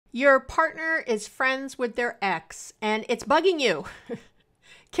Your partner is friends with their ex and it's bugging you.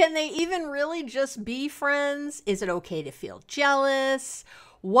 Can they even really just be friends? Is it okay to feel jealous?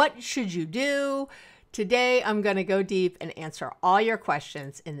 What should you do? Today, I'm going to go deep and answer all your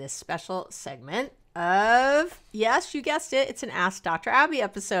questions in this special segment of, yes, you guessed it, it's an Ask Dr. Abby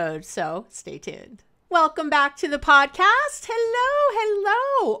episode. So stay tuned. Welcome back to the podcast.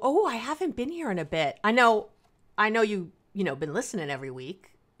 Hello. Oh, I haven't been here in a bit. I know you been listening every week,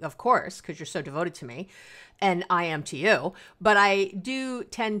 of course, because you're so devoted to me and I am to you. But I do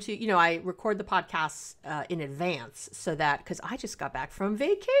tend to, I record the podcasts in advance so that, because I just got back from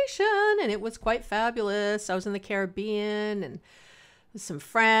vacation and it was quite fabulous. I was in the Caribbean and with some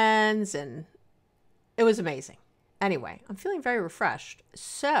friends and it was amazing. Anyway, I'm feeling very refreshed.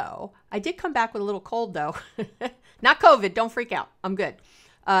 So I did come back with a little cold though. Not COVID, don't freak out. I'm good.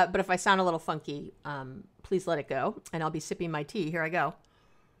 But if I sound a little funky, please let it go. And I'll be sipping my tea. Here I go.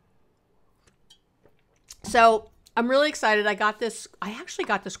 So I'm really excited. I actually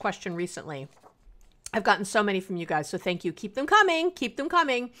got this question recently. I've gotten so many from you guys. So thank you. Keep them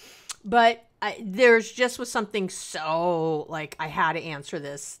coming. But there's just was something so like I had to answer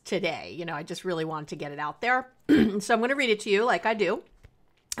this today. I just really wanted to get it out there. So I'm going to read it to you like I do.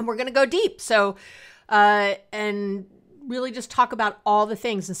 And we're going to go deep. So, and really just talk about all the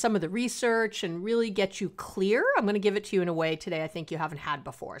things and some of the research and really get you clear. I'm going to give it to you in a way today I think you haven't had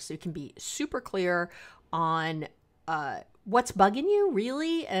before. So you can be super clear on what's bugging you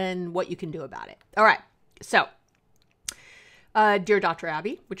really and what you can do about it. All right. So, dear Dr.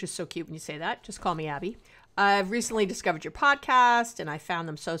 Abby, which is so cute when you say that, just call me Abby. I've recently discovered your podcast and I found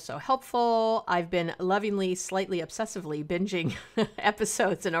them so helpful. I've been lovingly, slightly obsessively binging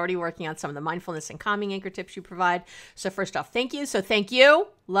episodes and already working on some of the mindfulness and calming anchor tips you provide. So first off, thank you. So thank you.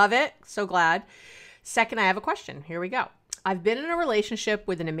 Love it. So glad. Second, I have a question. Here we go. I've been in a relationship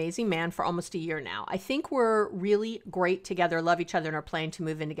with an amazing man for almost a year now. I think we're really great together, love each other, and are planning to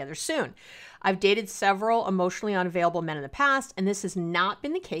move in together soon. I've dated several emotionally unavailable men in the past, and this has not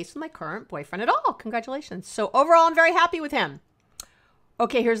been the case with my current boyfriend at all. Congratulations. So overall, I'm very happy with him.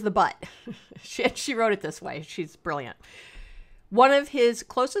 Okay, here's the but. She wrote it this way. She's brilliant. One of his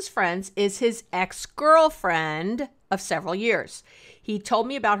closest friends is his ex-girlfriend of several years. He told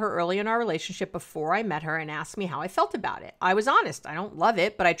me about her early in our relationship before I met her and asked me how I felt about it. I was honest. I don't love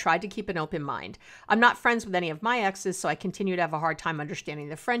it, but I tried to keep an open mind. I'm not friends with any of my exes, so I continue to have a hard time understanding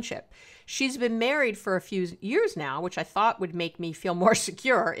the friendship. She's been married for a few years now, which I thought would make me feel more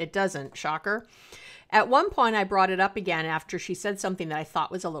secure. It doesn't. Shocker. At one point, I brought it up again after she said something that I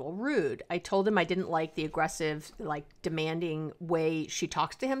thought was a little rude. I told him I didn't like the aggressive, demanding way she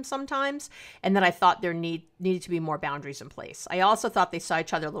talks to him sometimes, and that I thought there needed to be more boundaries in place. I also thought they saw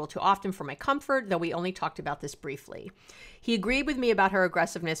each other a little too often for my comfort, though we only talked about this briefly. He agreed with me about her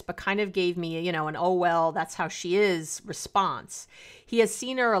aggressiveness, but kind of gave me, an "oh, well, that's how she is" response. He has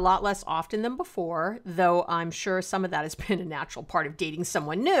seen her a lot less often than before, though I'm sure some of that has been a natural part of dating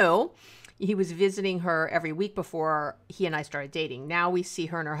someone new. He was visiting her every week before he and I started dating. Now we see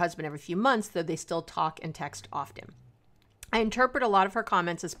her and her husband every few months, though they still talk and text often. I interpret a lot of her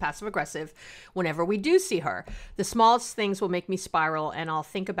comments as passive-aggressive whenever we do see her. The smallest things will make me spiral, and I'll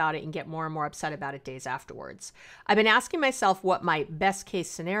think about it and get more and more upset about it days afterwards. I've been asking myself what my best-case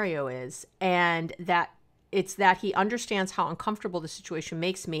scenario is, and it's that he understands how uncomfortable the situation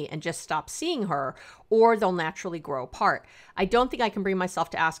makes me and just stops seeing her, or they'll naturally grow apart. I don't think I can bring myself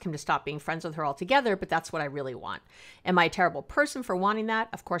to ask him to stop being friends with her altogether, but that's what I really want. Am I a terrible person for wanting that?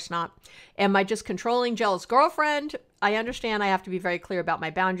 Of course not. Am I just controlling, jealous girlfriend? I understand I have to be very clear about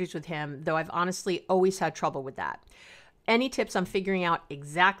my boundaries with him, though I've honestly always had trouble with that. Any tips on figuring out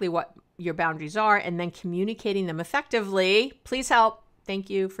exactly what your boundaries are and then communicating them effectively? Please help. Thank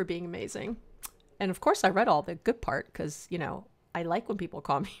you for being amazing. And of course, I read all the good part because, I like when people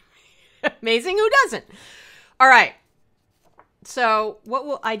call me amazing. Who doesn't? All right. So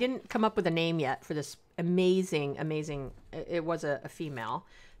I didn't come up with a name yet for this amazing, it was a female.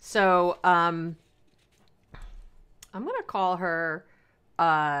 So I'm going to call her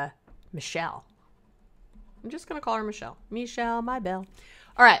Michelle. I'm just going to call her Michelle. Michelle, my belle.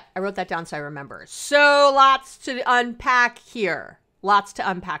 All right. I wrote that down so I remember. So lots to unpack here.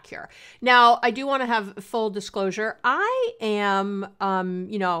 Now, I do want to have full disclosure. I am,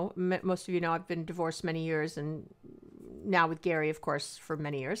 most of you know, I've been divorced many years and now with Gary, of course, for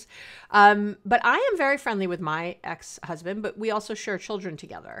many years. But I am very friendly with my ex-husband, but we also share children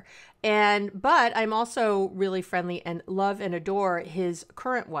together. But I'm also really friendly and love and adore his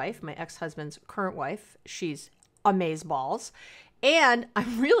current wife, my ex-husband's current wife. She's amazeballs. And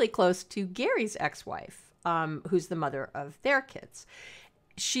I'm really close to Gary's ex-wife, who's the mother of their kids.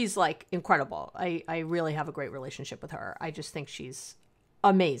 she's like incredible. I really have a great relationship with her. I just think she's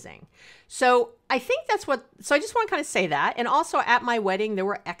amazing. So I think so I just want to kind of say that. And also at my wedding, there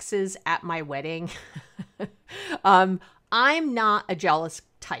were exes at my wedding. I'm not a jealous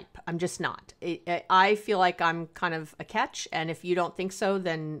type. I'm just not. I feel like I'm kind of a catch. And if you don't think so,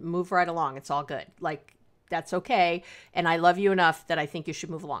 then move right along. It's all good. Like, that's okay. And I love you enough that I think you should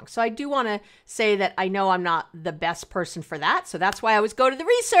move along. So I do want to say that I know I'm not the best person for that. So that's why I always go to the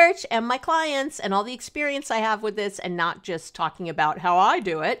research and my clients and all the experience I have with this, and not just talking about how I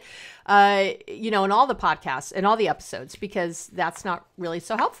do it, in all the podcasts and all the episodes, because that's not really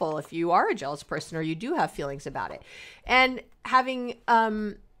so helpful if you are a jealous person or you do have feelings about it. And having,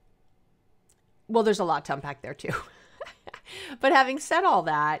 there's a lot to unpack there too. But having said all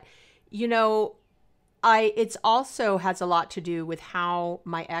that, it's also has a lot to do with how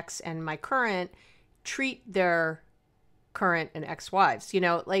my ex and my current treat their current and ex-wives.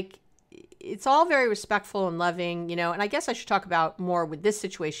 It's all very respectful and loving, and I guess I should talk about more with this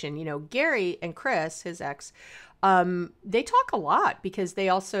situation. Gary and Chris, his ex, they talk a lot because they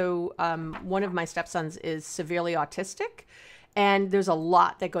also, one of my stepsons is severely autistic, and there's a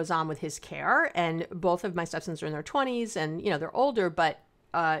lot that goes on with his care. And both of my stepsons are in their 20s, and, they're older, but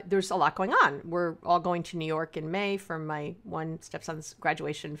there's a lot going on. We're all going to New York in May for my one stepson's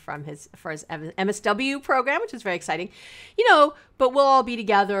graduation for his MSW program, which is very exciting, but we'll all be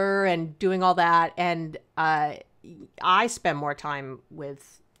together and doing all that. And I spend more time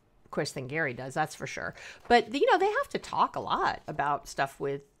with Chris than Gary does, that's for sure. But, they have to talk a lot about stuff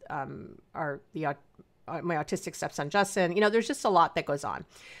with my autistic stepson, Justin. There's just a lot that goes on.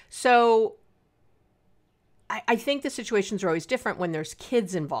 So I think the situations are always different when there's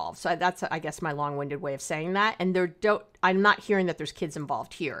kids involved. So that's, I guess, my long-winded way of saying that. And I'm not hearing that there's kids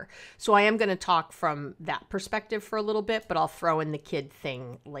involved here. So I am going to talk from that perspective for a little bit, but I'll throw in the kid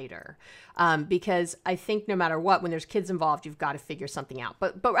thing later. Because I think no matter what, when there's kids involved, you've got to figure something out.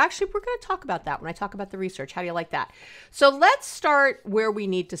 But actually, we're going to talk about that when I talk about the research. How do you like that? So let's start where we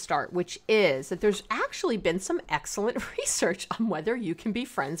need to start, which is that there's actually been some excellent research on whether you can be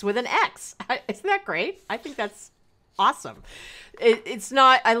friends with an ex. Isn't that great? I think that's awesome. It's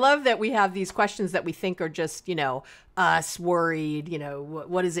not, I love that we have these questions that we think are just, us worried,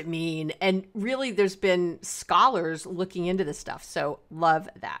 what does it mean? And really there's been scholars looking into this stuff. So love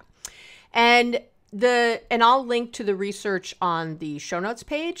that. And I'll link to the research on the show notes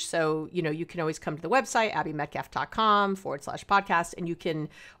page. So, you can always come to the website, abbymedcalf.com/podcast, and you can,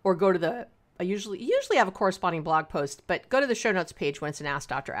 or go to I usually have a corresponding blog post, but go to the show notes page when it's an Ask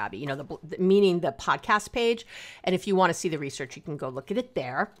Dr. Abby, meaning the podcast page. And if you want to see the research, you can go look at it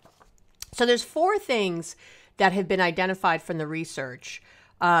there. So there's 4 things that have been identified from the research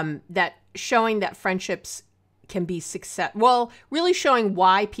that showing that friendships can be really showing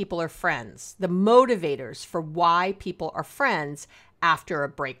why people are friends, the motivators for why people are friends after a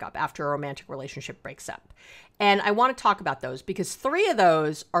breakup, after a romantic relationship breaks up. And I want to talk about those because 3 of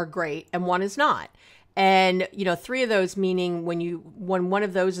those are great and 1 is not. And, 3 of those meaning when one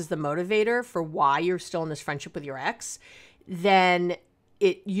of those is the motivator for why you're still in this friendship with your ex, then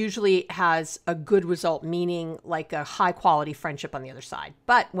it usually has a good result, meaning like a high quality friendship on the other side.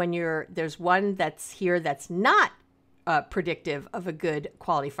 But when there's one that's here that's not predictive of a good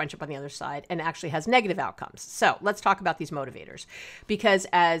quality friendship on the other side and actually has negative outcomes. So let's talk about these motivators, because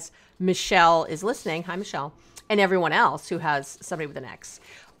as Michelle is listening, hi Michelle, and everyone else who has somebody with an ex,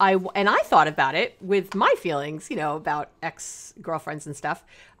 I thought about it with my feelings, about ex-girlfriends and stuff,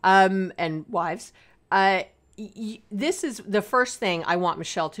 and wives. This is the first thing I want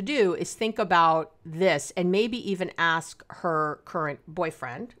Michelle to do, is think about this and maybe even ask her current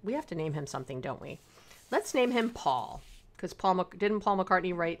boyfriend. We have to name him something, don't we? Let's name him Paul, because didn't Paul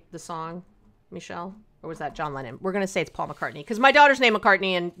McCartney write the song, Michelle? Or was that John Lennon? We're going to say it's Paul McCartney, because my daughter's named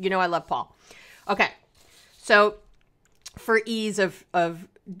McCartney, and I love Paul. Okay, so for ease of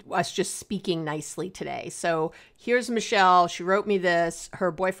us just speaking nicely today. So here's Michelle. She wrote me this. Her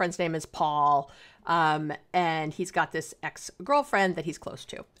boyfriend's name is Paul, and he's got this ex-girlfriend that he's close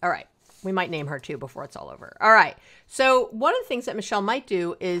to. All right, we might name her too before it's all over. All right, so one of the things that Michelle might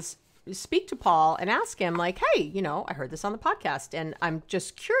do is speak to Paul and ask him like, hey, I heard this on the podcast and I'm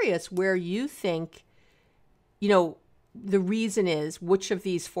just curious where you think, the reason is, which of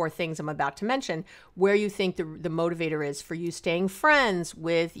these 4 things I'm about to mention, where you think the motivator is for you staying friends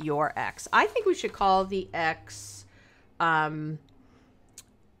with your ex. I think we should call the ex, well,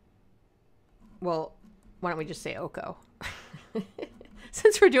 why don't we just say Oko?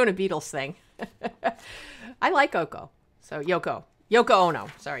 Since we're doing a Beatles thing. I like Oko. So Yoko Ono.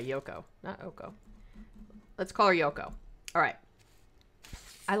 Sorry, Yoko, not Oko. Let's call her Yoko. All right.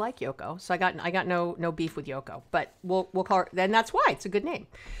 I like Yoko, so I got no beef with Yoko, but we'll call her. Then that's why it's a good name.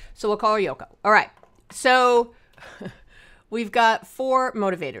 So we'll call her Yoko. All right. So we've got 4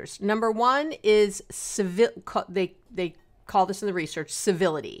 motivators. Number 1 is they call this in the research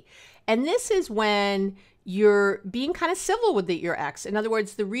civility, and this is when you're being kind of civil with your ex. In other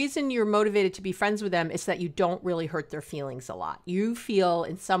words, the reason you're motivated to be friends with them is that you don't really hurt their feelings a lot. You feel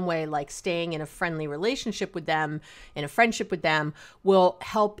in some way like staying in a friendly relationship with them, in a friendship with them, will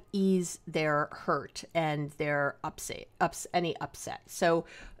help ease their hurt and their any upset. So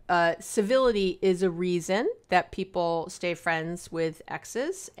civility is a reason that people stay friends with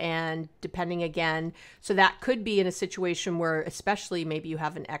exes, and depending again, so that could be in a situation where, especially maybe you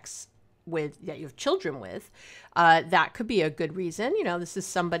have an ex that you have children with, that could be a good reason. This is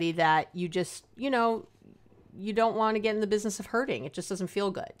somebody that you just, you don't want to get in the business of hurting. It just doesn't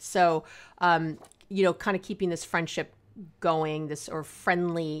feel good. So, kind of keeping this friendship going, or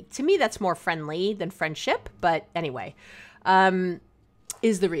friendly, to me, that's more friendly than friendship. But anyway,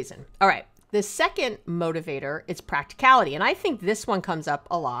 is the reason. All right. The second motivator is practicality. And I think this one comes up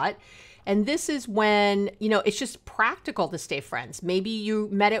a lot. And this is when, it's just practical to stay friends. Maybe you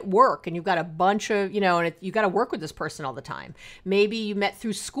met at work and you've got a bunch of, and you got to work with this person all the time. Maybe you met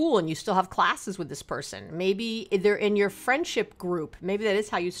through school and you still have classes with this person. Maybe they're in your friendship group. Maybe that is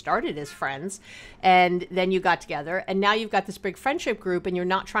how you started as friends. And then you got together and now you've got this big friendship group and you're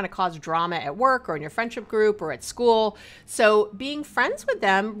not trying to cause drama at work or in your friendship group or at school. So being friends with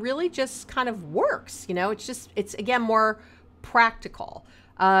them really just kind of works. It's again, more practical.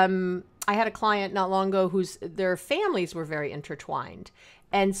 I had a client not long ago their families were very intertwined.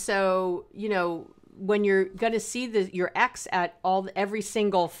 And so, when you're going to see your ex at every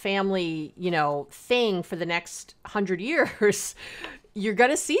single family, thing for the next 100 years, you're going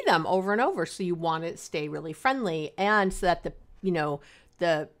to see them over and over. So you want to stay really friendly, and so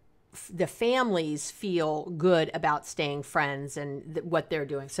that the families feel good about staying friends and what they're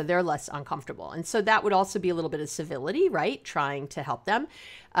doing, so they're less uncomfortable. And so that would also be a little bit of civility, right? Trying to help them,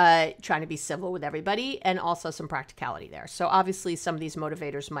 trying to be civil with everybody, and also some practicality there. So obviously some of these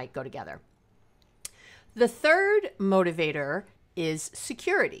motivators might go together. The third motivator is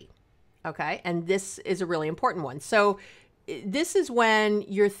security. Okay. And this is a really important one. So this is when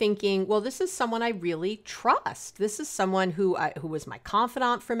you're thinking, well, this is someone I really trust. This is someone who was my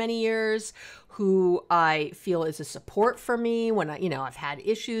confidant for many years, who I feel is a support for me when I've had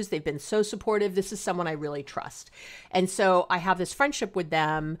issues. They've been so supportive. This is someone I really trust. And so I have this friendship with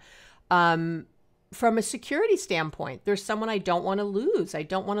them. From a security standpoint, there's someone I don't want to lose. I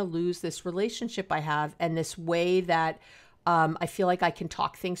don't want to lose this relationship I have, and this way that I feel like I can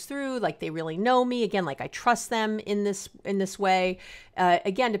talk things through, like they really know me. Again, like I trust them in this way.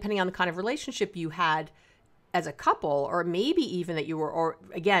 Again, depending on the kind of relationship you had as a couple, or maybe even that you were, or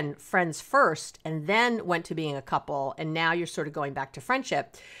again, friends first and then went to being a couple, and now you're sort of going back to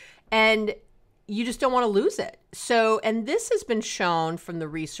friendship, and you just don't want to lose it. So, and this has been shown from the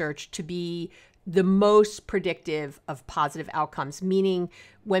research to be the most predictive of positive outcomes, meaning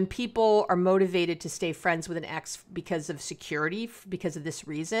when people are motivated to stay friends with an ex because of security, because of this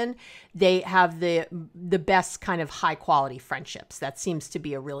reason, they have the best kind of high quality friendships. That seems to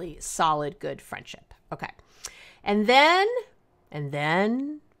be a really solid, good friendship. Okay. And then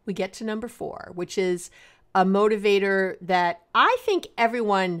we get to number 4, which is a motivator that I think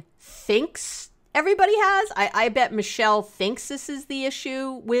everyone thinks everybody has. I bet Michelle thinks this is the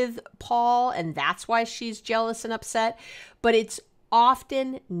issue with Paul, and that's why she's jealous and upset, but it's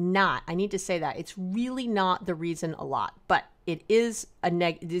often not. I need to say that. It's really not the reason a lot, but it is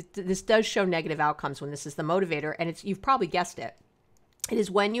this does show negative outcomes when this is the motivator, and you've probably guessed it. It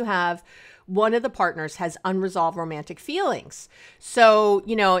is when you have one of the partners has unresolved romantic feelings. So,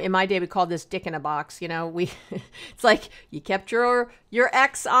 in my day, we called this dick in a box. It's like you kept your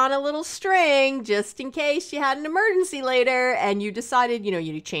ex on a little string just in case you had an emergency later, and you decided,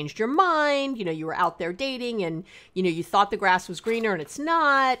 you changed your mind, you were out there dating, and, you thought the grass was greener and it's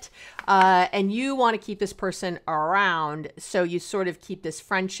not, and you want to keep this person around. So you sort of keep this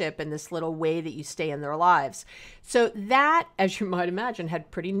friendship and this little way that you stay in their lives. So that, as you might imagine, had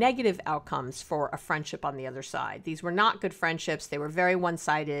pretty negative outcomes for a friendship on the other side. These were not good friendships. They were very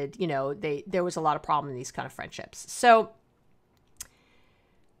one-sided. There was a lot of problem in these kind of friendships. So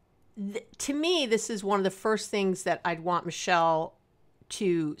to me, this is one of the first things that I'd want Michelle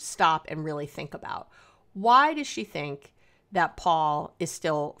to stop and really think about. Why does she think that Paul is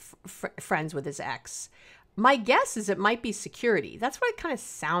still friends with his ex? My guess is it might be security. That's what it kind of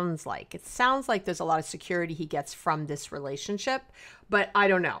sounds like. It sounds like there's a lot of security he gets from this relationship, but I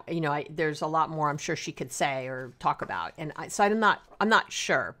don't know. There's a lot more I'm sure she could say or talk about. And I'm not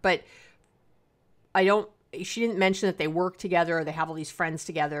sure, but she didn't mention that they work together or they have all these friends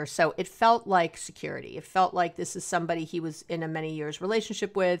together. So it felt like security. It felt like this is somebody he was in a many years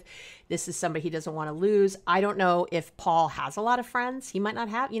relationship with. This is somebody he doesn't want to lose. I don't know if Paul has a lot of friends. He might not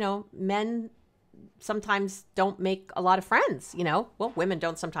have, men sometimes don't make a lot of friends, well, women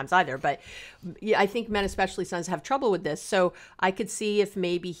don't sometimes either, but I think men especially sometimes have trouble with this. So I could see if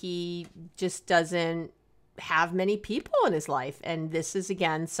maybe he just doesn't have many people in his life. And this is,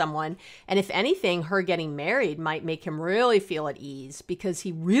 again, someone, and if anything, her getting married might make him really feel at ease because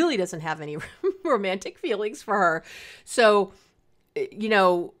he really doesn't have any romantic feelings for her. So,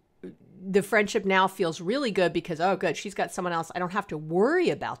 the friendship now feels really good because, oh, good, she's got someone else. I don't have to worry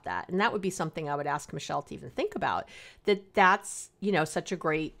about that. And that would be something I would ask Michelle to even think about, that's, such a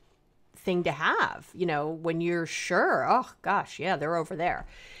great thing to have, when you're sure, oh, gosh, yeah, they're over there.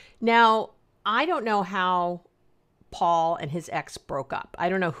 Now, I don't know how Paul and his ex broke up. I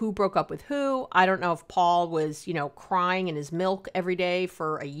don't know who broke up with who. I don't know if Paul was, crying in his milk every day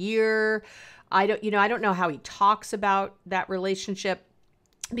for a year. I don't know how he talks about that relationship,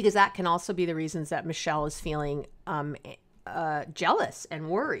 because that can also be the reasons that Michelle is feeling jealous and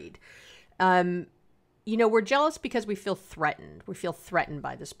worried. We're jealous because we feel threatened. We feel threatened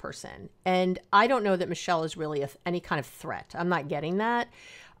by this person. And I don't know that Michelle is really any kind of threat. I'm not getting that.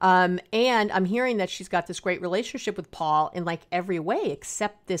 And I'm hearing that she's got this great relationship with Paul in like every way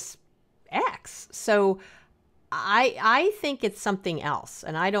except this ex. So I think it's something else.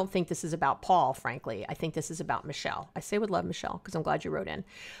 And I don't think this is about Paul, frankly. I think this is about Michelle. I say with love, Michelle, because I'm glad you wrote in.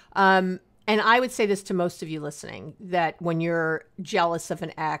 And I would say this to most of you listening, that when you're jealous of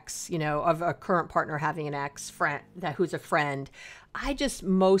an ex, of a current partner having an ex friend who's a friend, I just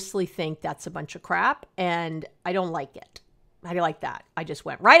mostly think that's a bunch of crap. And I don't like it. How do you like that? I just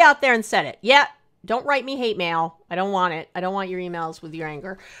went right out there and said it. Yeah. Don't write me hate mail. I don't want it. I don't want your emails with your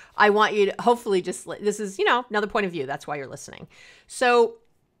anger. I want you to hopefully this is, another point of view. That's why you're listening. So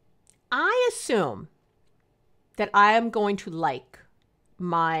I assume that I am going to like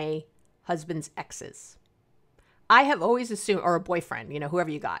my husband's exes. I have always assumed, or a boyfriend,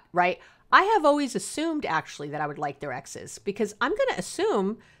 whoever you got, right? I have always assumed actually that I would like their exes, because I'm going to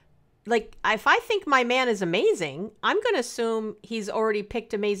assume, like, if I think my man is amazing, I'm going to assume he's already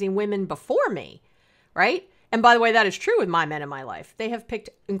picked amazing women before me. Right? And by the way, that is true with my men in my life. They have picked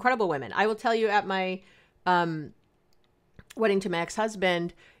incredible women. I will tell you, at my wedding to my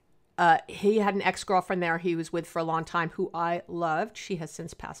ex-husband, he had an ex-girlfriend there he was with for a long time who I loved. She has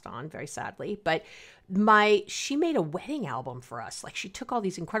since passed on, very sadly. But she made a wedding album for us. Like, she took all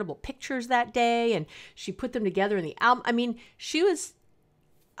these incredible pictures that day and she put them together in the album. I mean, she was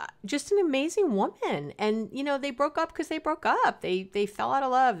just an amazing woman. And, they broke up because they broke up. They fell out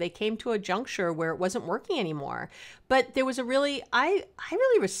of love. They came to a juncture where it wasn't working anymore. But there was I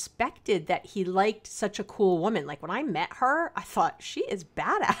really respected that he liked such a cool woman. Like, when I met her, I thought, she is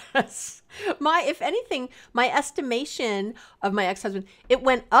badass. If anything, my estimation of my ex-husband, it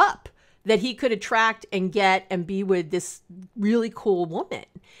went up, that he could attract and get and be with this really cool woman.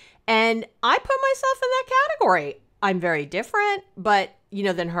 And I put myself in that category. I'm very different, but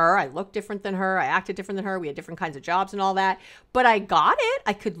than her. I look different than her. I acted different than her. We had different kinds of jobs and all that, but I got it.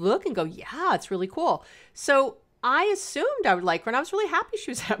 I could look and go, yeah, it's really cool. So I assumed I would like her, and I was really happy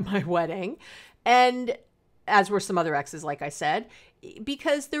she was at my wedding. And as were some other exes, like I said,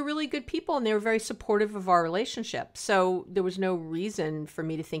 because they're really good people and they were very supportive of our relationship. So there was no reason for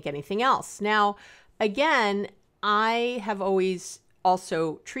me to think anything else. Now, again, I have always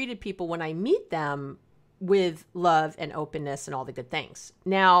also treated people when I meet them with love and openness and all the good things.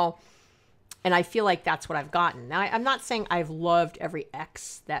 Now, and I feel like that's what I've gotten. Now, I'm not saying I've loved every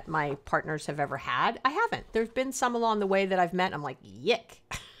ex that my partners have ever had. I haven't. There's been some along the way that I've met, and I'm like, yick,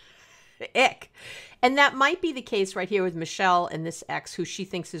 ick. And that might be the case right here with Michelle and this ex who she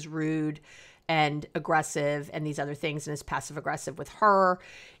thinks is rude and aggressive and these other things, and is passive aggressive with her.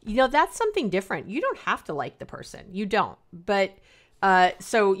 That's something different. You don't have to like the person. You don't. But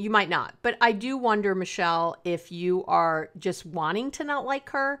so you might not. But I do wonder, Michelle, if you are just wanting to not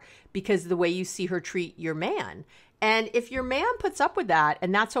like her because of the way you see her treat your man. And if your man puts up with that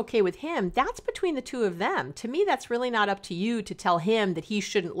and that's okay with him, that's between the two of them. To me, that's really not up to you to tell him that he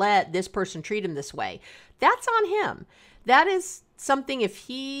shouldn't let this person treat him this way. That's on him. That is something, if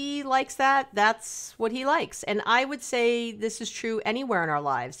he likes that, that's what he likes. And I would say this is true anywhere in our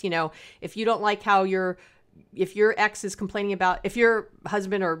lives. If you don't like how your if your ex is complaining about, if your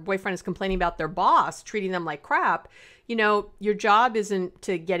husband or boyfriend is complaining about their boss treating them like crap, your job isn't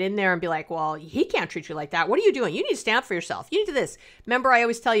to get in there and be like, well, he can't treat you like that. What are you doing? You need to stand up for yourself. You need to do this. Remember, I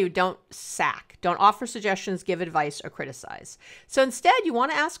always tell you, don't sack, don't offer suggestions, give advice, or criticize. So instead, you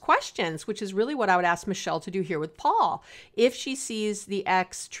want to ask questions, which is really what I would ask Michelle to do here with Paul. If she sees the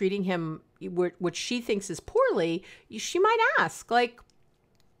ex treating him, which she thinks is poorly, she might ask, like,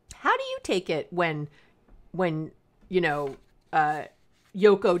 how do you take it when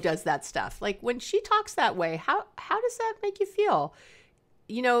Yoko does that stuff? Like, when she talks that way, how does that make you feel?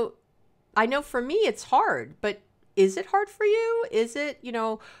 I know for me it's hard, but is it hard for you? Is it,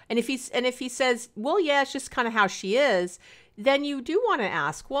 and if he says, well, yeah, it's just kind of how she is, then you do want to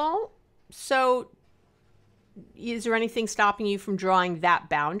ask, well, so is there anything stopping you from drawing that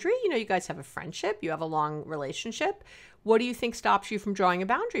boundary? You guys have a friendship, you have a long relationship. What do you think stops you from drawing a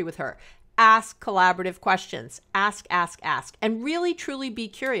boundary with her? Ask collaborative questions. Ask, and really truly be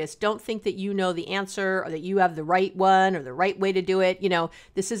curious. Don't think that you know the answer or that you have the right one or the right way to do it.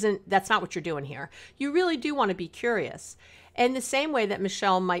 That's not what you're doing here. You really do want to be curious. And the same way that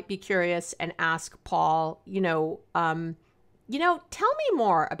Michelle might be curious and ask Paul, tell me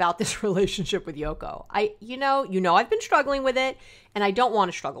more about this relationship with Yoko. I've been struggling with it and I don't want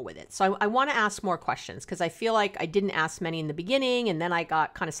to struggle with it. So I want to ask more questions because I feel like I didn't ask many in the beginning and then I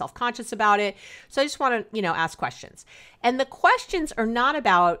got kind of self-conscious about it. So I just want to, ask questions. And the questions are not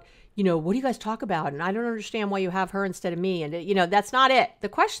about, what do you guys talk about? And I don't understand why you have her instead of me. And, that's not it. The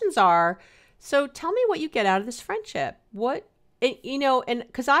questions are, so tell me what you get out of this friendship. And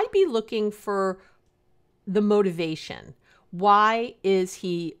because I'd be looking for the motivation. Why is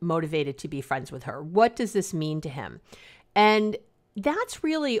he motivated to be friends with her? What does this mean to him? And that's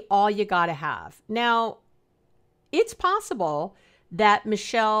really all you got to have. Now, it's possible that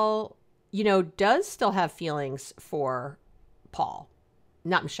Michelle, does still have feelings for Paul.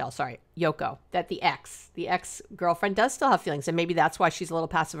 Not Michelle, sorry, Yoko, that the ex-girlfriend does still have feelings. And maybe that's why she's a little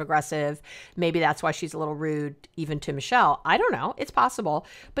passive aggressive. Maybe that's why she's a little rude even to Michelle. I don't know. It's possible.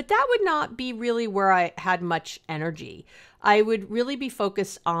 But that would not be really where I had much energy. I would really be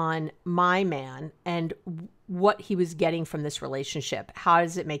focused on my man and what he was getting from this relationship. How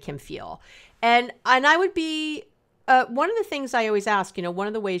does it make him feel? And I would be, one of the things I always ask, one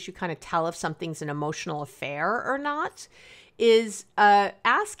of the ways you kind of tell if something's an emotional affair or not is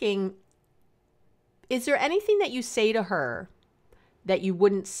asking, is there anything that you say to her that you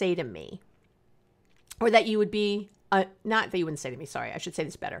wouldn't say to me? Or that you would be, not that you wouldn't say to me, sorry, I should say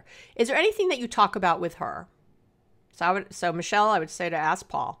this better. Is there anything that you talk about with her? So Michelle, I would say to ask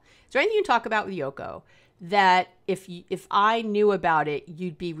Paul, is there anything you talk about with Yoko that if I knew about it,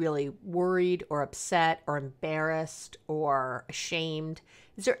 you'd be really worried or upset or embarrassed or ashamed?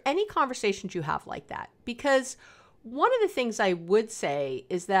 Is there any conversations you have like that? Because one of the things I would say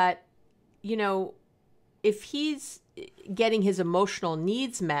is that, if he's getting his emotional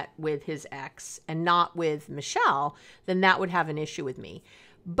needs met with his ex and not with Michelle, then that would have an issue with me.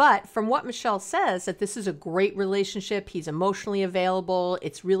 But from what Michelle says, that this is a great relationship, he's emotionally available,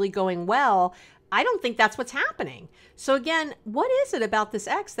 it's really going well, I don't think that's what's happening. So again, what is it about this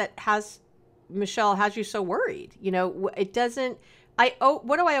ex that Michelle has you so worried? It doesn't,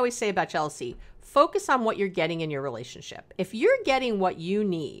 what do I always say about jealousy? Focus on what you're getting in your relationship. If you're getting what you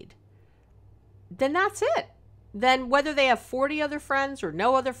need, then that's it. Then whether they have 40 other friends or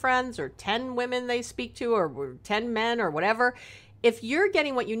no other friends or 10 women they speak to or 10 men or whatever, if you're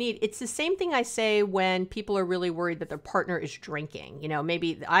getting what you need, it's the same thing I say when people are really worried that their partner is drinking.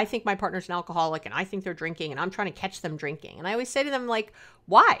 Maybe I think my partner's an alcoholic and I think they're drinking and I'm trying to catch them drinking. And I always say to them, like,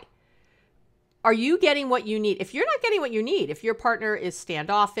 why? Are you getting what you need? If you're not getting what you need, if your partner is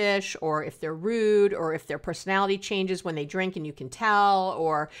standoffish or if they're rude or if their personality changes when they drink and you can tell,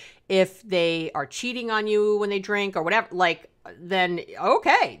 or if they are cheating on you when they drink or whatever, then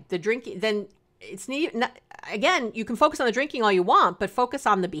okay, the drinking, then it's again, you can focus on the drinking all you want, but focus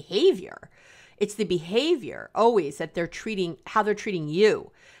on the behavior. It's the behavior always that how they're treating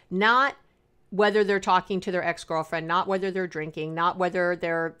you, not whether they're talking to their ex-girlfriend, not whether they're drinking, not whether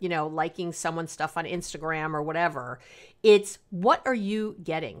they're, liking someone's stuff on Instagram or whatever. It's what are you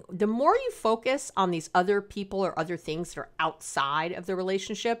getting? The more you focus on these other people or other things that are outside of the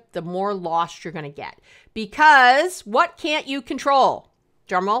relationship, the more lost you're going to get. Because what can't you control?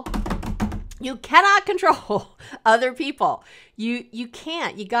 Drumroll. You cannot control other people. You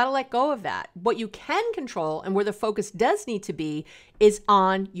can't. You got to let go of that. What you can control and where the focus does need to be is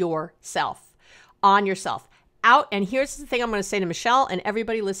on yourself. On yourself. out, and here's the thing I'm going to say to Michelle and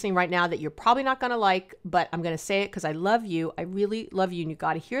everybody listening right now that you're probably not going to like, but I'm going to say it because I love you. I really love you, and you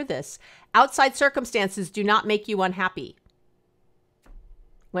got to hear this. Outside circumstances do not make you unhappy. I'm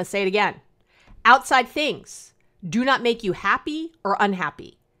going to say it again. Outside things do not make you happy or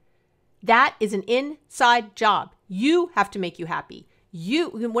unhappy. That is an inside job. You have to make you happy.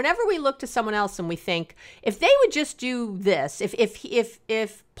 Whenever we look to someone else and we think, if they would just do this,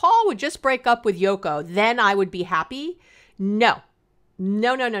 if Paul would just break up with Yoko, then I would be happy. No.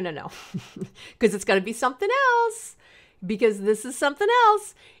 Because it's going to be something else. Because this is something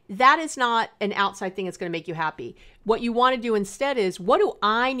else. That is not an outside thing that's going to make you happy. What you want to do instead is, what do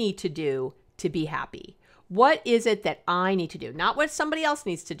I need to do to be happy? What is it that I need to do? Not what somebody else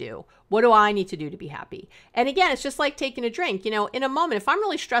needs to do. What do I need to do to be happy? And again, it's just like taking a drink. In a moment, if I'm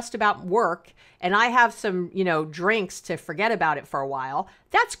really stressed about work and I have some, drinks to forget about it for a while,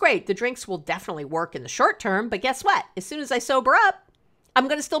 that's great. The drinks will definitely work in the short term. But guess what? As soon as I sober up, I'm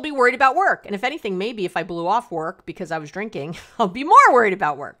going to still be worried about work. And if anything, maybe if I blew off work because I was drinking, I'll be more worried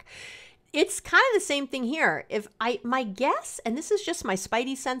about work. It's kind of the same thing here. My guess, and this is just my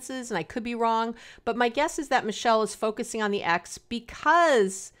spidey senses, and I could be wrong, but my guess is that Michelle is focusing on the ex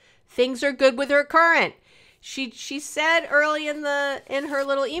because things are good with her current. She said early in her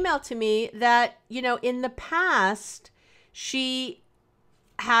little email to me that, in the past, she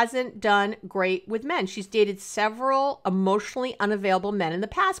hasn't done great with men. She's dated several emotionally unavailable men in the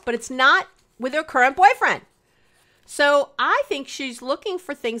past, but it's not with her current boyfriend. So I think she's looking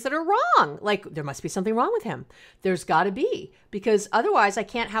for things that are wrong. Like, there must be something wrong with him. There's got to be, because otherwise I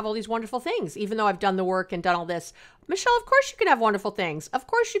can't have all these wonderful things, even though I've done the work and done all this. Michelle, of course you can have wonderful things. Of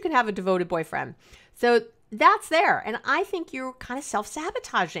course you can have a devoted boyfriend. So that's there. And I think you're kind of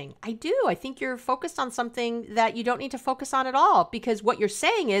self-sabotaging. I do. I think you're focused on something that you don't need to focus on at all, because what you're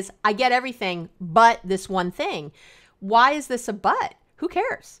saying is, I get everything but this one thing. Why is this a but? Who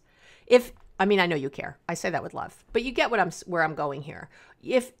cares? I know you care. I say that with love, but you get where I'm going here.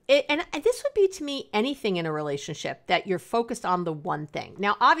 And this would be to me anything in a relationship that you're focused on the one thing.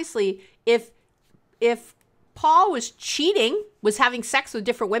 Now, obviously, if Paul was cheating, was having sex with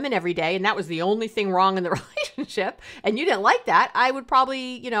different women every day, and that was the only thing wrong in the relationship, and you didn't like that, I would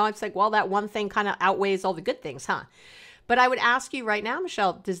probably, it's like, well, that one thing kind of outweighs all the good things, huh? But I would ask you right now,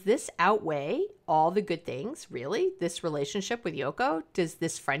 Michelle, does this outweigh all the good things, really? This relationship with Yoko? Does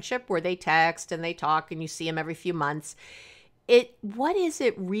this friendship where they text and they talk and you see him every few months? What is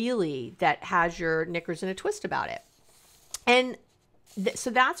it really that has your knickers in a twist about it? And so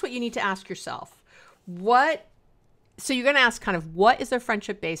that's what you need to ask yourself. So you're going to ask kind of, what is their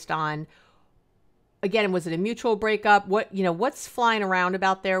friendship based on? Again, was it a mutual breakup? What's flying around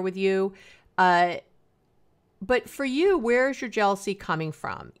about there with you? But for you, where is your jealousy coming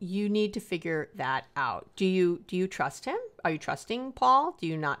from? You need to figure that out. Do you trust him? Are you trusting Paul? Do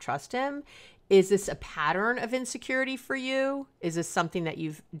you not trust him? Is this a pattern of insecurity for you? Is this something that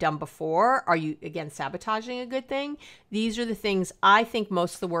you've done before? Are you, again, sabotaging a good thing? These are the things. I think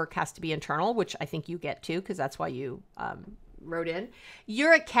most of the work has to be internal, which I think you get too, because that's why you wrote in.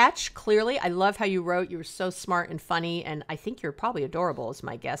 You're a catch, clearly. I love how you wrote. You were so smart and funny, and I think you're probably adorable is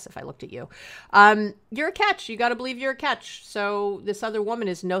my guess if I looked at you. You're a catch. You got to believe you're a catch. So this other woman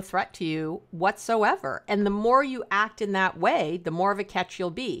is no threat to you whatsoever. And the more you act in that way, the more of a catch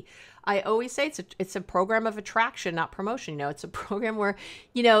you'll be. I always say it's a program of attraction, not promotion. It's a program where,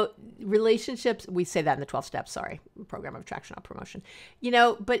 relationships, we say that in the 12 steps, program of attraction, not promotion,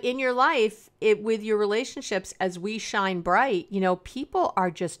 but in your life, with your relationships, as we shine bright, people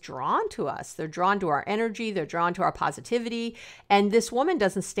are just drawn to us. They're drawn to our energy. They're drawn to our positivity. And this woman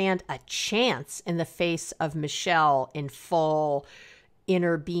doesn't stand a chance in the face of Michelle in full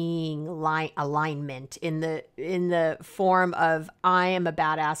inner being alignment in the form of, I am a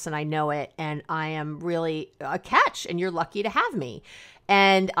badass and I know it, and I am really a catch and you're lucky to have me,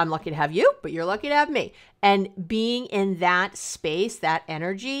 and I'm lucky to have you, but you're lucky to have me. And being in that space, that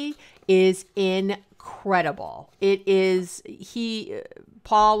energy is incredible. It is,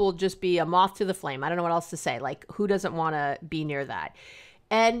 Paul will just be a moth to the flame. I don't know what else to say. Like, who doesn't want to be near that?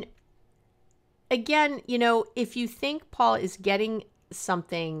 And again, if you think Paul is getting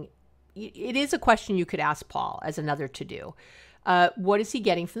something, it is a question you could ask Paul as another to do. What is he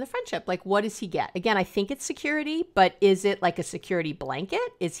getting from the friendship? Like, what does he get? Again, I think it's security, but is it like a security blanket?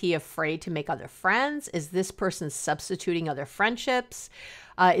 Is he afraid to make other friends? Is this person substituting other friendships?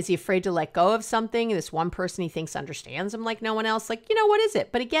 Is he afraid to let go of something? This one person he thinks understands him like no one else. Like, what is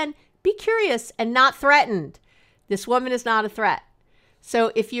it? But again, be curious and not threatened. This woman is not a threat.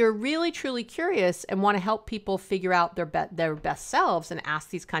 So if you're really, truly curious and want to help people figure out their best selves and ask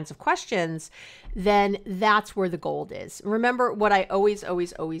these kinds of questions, then that's where the gold is. Remember what I always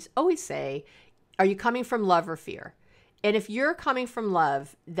say, are you coming from love or fear? And if you're coming from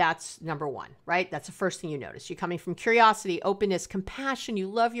love, that's number one, right? That's the first thing you notice. You're coming from curiosity, openness, compassion. You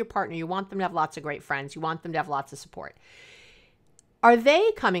love your partner. You want them to have lots of great friends. You want them to have lots of support. Are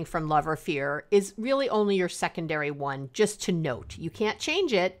they coming from love or fear is really only your secondary one, just to note. You can't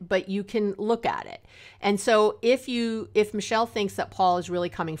change it, but you can look at it. And so if Michelle thinks that Paul is really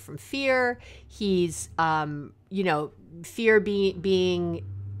coming from fear, he's, fear being,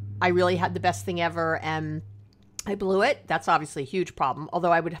 I really had the best thing ever and I blew it. That's obviously a huge problem.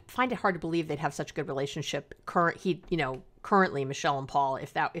 Although I would find it hard to believe they'd have such a good relationship currently, Michelle and Paul,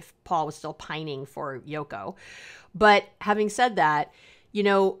 if Paul was still pining for Yoko. But having said that,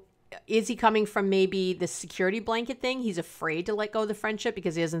 is he coming from maybe the security blanket thing? He's afraid to let go of the friendship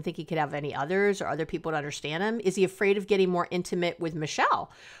because he doesn't think he could have any others or other people to understand him. Is he afraid of getting more intimate with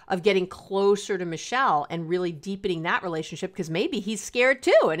Michelle, of getting closer to Michelle and really deepening that relationship? Because maybe he's scared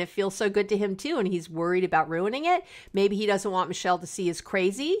too, and it feels so good to him too, and he's worried about ruining it. Maybe he doesn't want Michelle to see his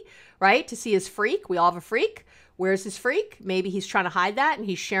crazy, right? To see his freak. We all have a freak. Where's his freak? Maybe he's trying to hide that and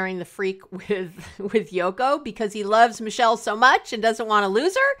he's sharing the freak with Yoko because he loves Michelle so much and doesn't want to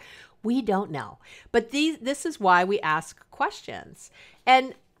lose her. We don't know. But this is why we ask questions.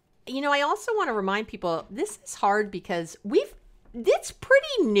 And, I also want to remind people, this is hard because it's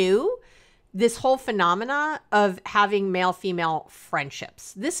pretty new, this whole phenomena of having male-female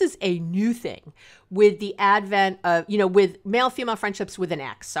friendships. This is a new thing with the advent of, with male-female friendships with an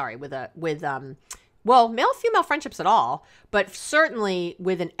ex, male-female friendships at all, but certainly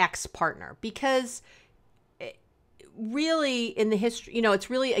with an ex-partner, because really in the history, it's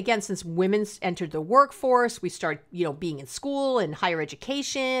really, again, since women's entered the workforce, we start, being in school and higher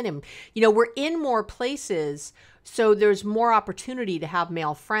education and, we're in more places. So there's more opportunity to have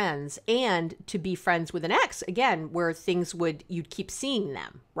male friends and to be friends with an ex, again, where you'd keep seeing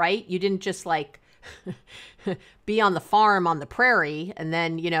them, right? You didn't just be on the farm on the prairie and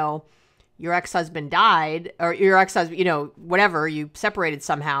then, your ex-husband died or your ex-husband, whatever, you separated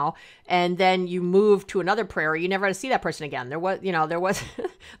somehow and then you moved to another prairie. You never had to see that person again. There was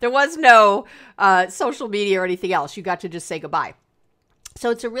no social media or anything else. You got to just say goodbye.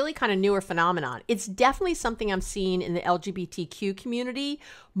 So it's a really kind of newer phenomenon. It's definitely something I'm seeing in the LGBTQ community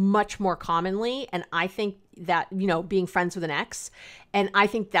much more commonly. And I think that, being friends with an ex, and I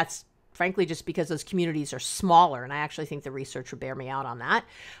think that's frankly, just because those communities are smaller. And I actually think the research would bear me out on that.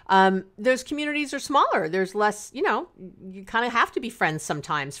 Those communities are smaller. There's less, you kind of have to be friends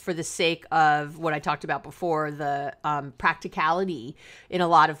sometimes for the sake of what I talked about before, the practicality in a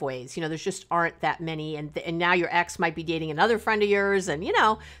lot of ways. There's just aren't that many. And now your ex might be dating another friend of yours. And,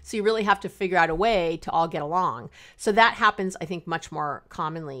 so you really have to figure out a way to all get along. So that happens, I think, much more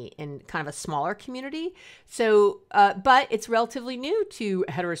commonly in kind of a smaller community. So, but it's relatively new to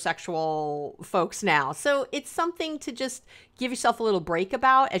heterosexual folks now. So it's something to just give yourself a little break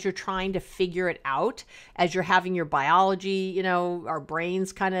about as you're trying to figure it out, as you're having your biology, our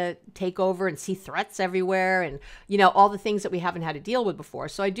brains kind of take over and see threats everywhere and, all the things that we haven't had to deal with before.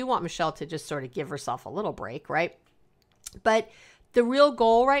 So I do want Michelle to just sort of give herself a little break, right? But the real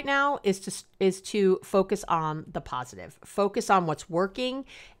goal right now is to focus on the positive, focus on what's working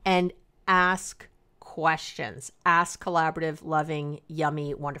and ask questions. Ask collaborative, loving,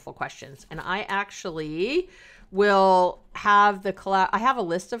 yummy, wonderful questions. And I actually will have I have a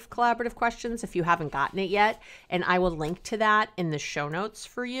list of collaborative questions if you haven't gotten it yet, and I will link to that in the show notes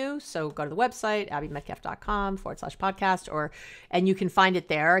for you. So go to the website, abbymedcalf.com/podcast, and you can find it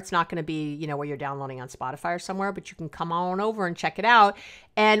there. It's not going to be, where you're downloading on Spotify or somewhere, but you can come on over and check it out.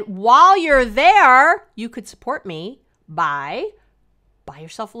 And while you're there, you could support me by buy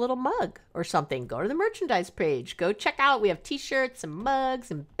yourself a little mug or something. Go to the merchandise page. Go check out. We have t-shirts and mugs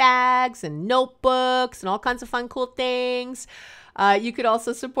and bags and notebooks and all kinds of fun, cool things. You could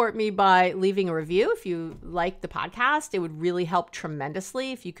also support me by leaving a review. If you like the podcast, it would really help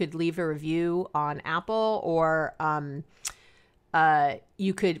tremendously if you could leave a review on Apple, or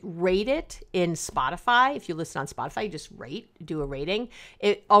you could rate it in Spotify. If you listen on Spotify, you just do a rating.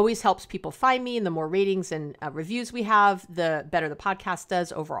 It always helps people find me, and the more ratings and reviews we have, the better the podcast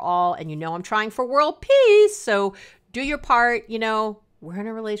does overall. And I'm trying for world peace, so do your part. We're in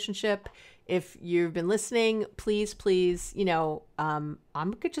a relationship. If you've been listening, please, I'm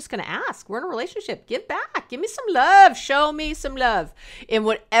just going to ask. We're in a relationship. Give back. Give me some love. Show me some love in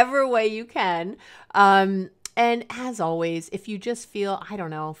whatever way you can. And as always, if you just feel, I don't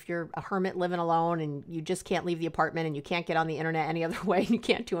know, if you're a hermit living alone and you just can't leave the apartment and you can't get on the internet any other way and you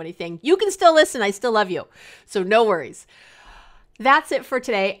can't do anything, you can still listen. I still love you. So no worries. That's it for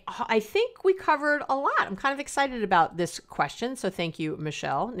today. I think we covered a lot. I'm kind of excited about this question. So thank you,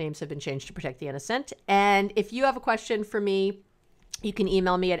 Michelle. Names have been changed to protect the innocent. And if you have a question for me, you can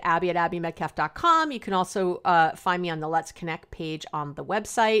email me at abby@abbymedcalf.com. You can also find me on the Let's Connect page on the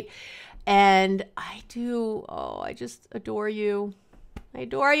website. And I just adore you. I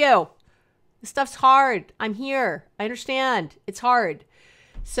adore you. This stuff's hard. I'm here. I understand. It's hard.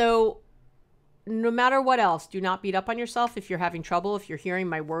 So no matter what else, do not beat up on yourself if you're having trouble, if you're hearing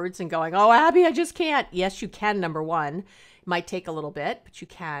my words and going, oh, Abby, I just can't. Yes, you can, number one. It might take a little bit, but you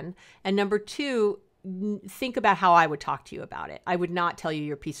can. And number two, think about how I would talk to you about it. I would not tell you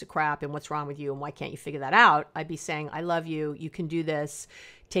you're a piece of crap and what's wrong with you and why can't you figure that out. I'd be saying, I love you. You can do this.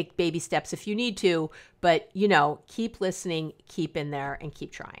 Take baby steps if you need to. But, keep listening, keep in there, and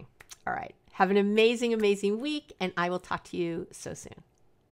keep trying. All right. Have an amazing, amazing week, and I will talk to you so soon.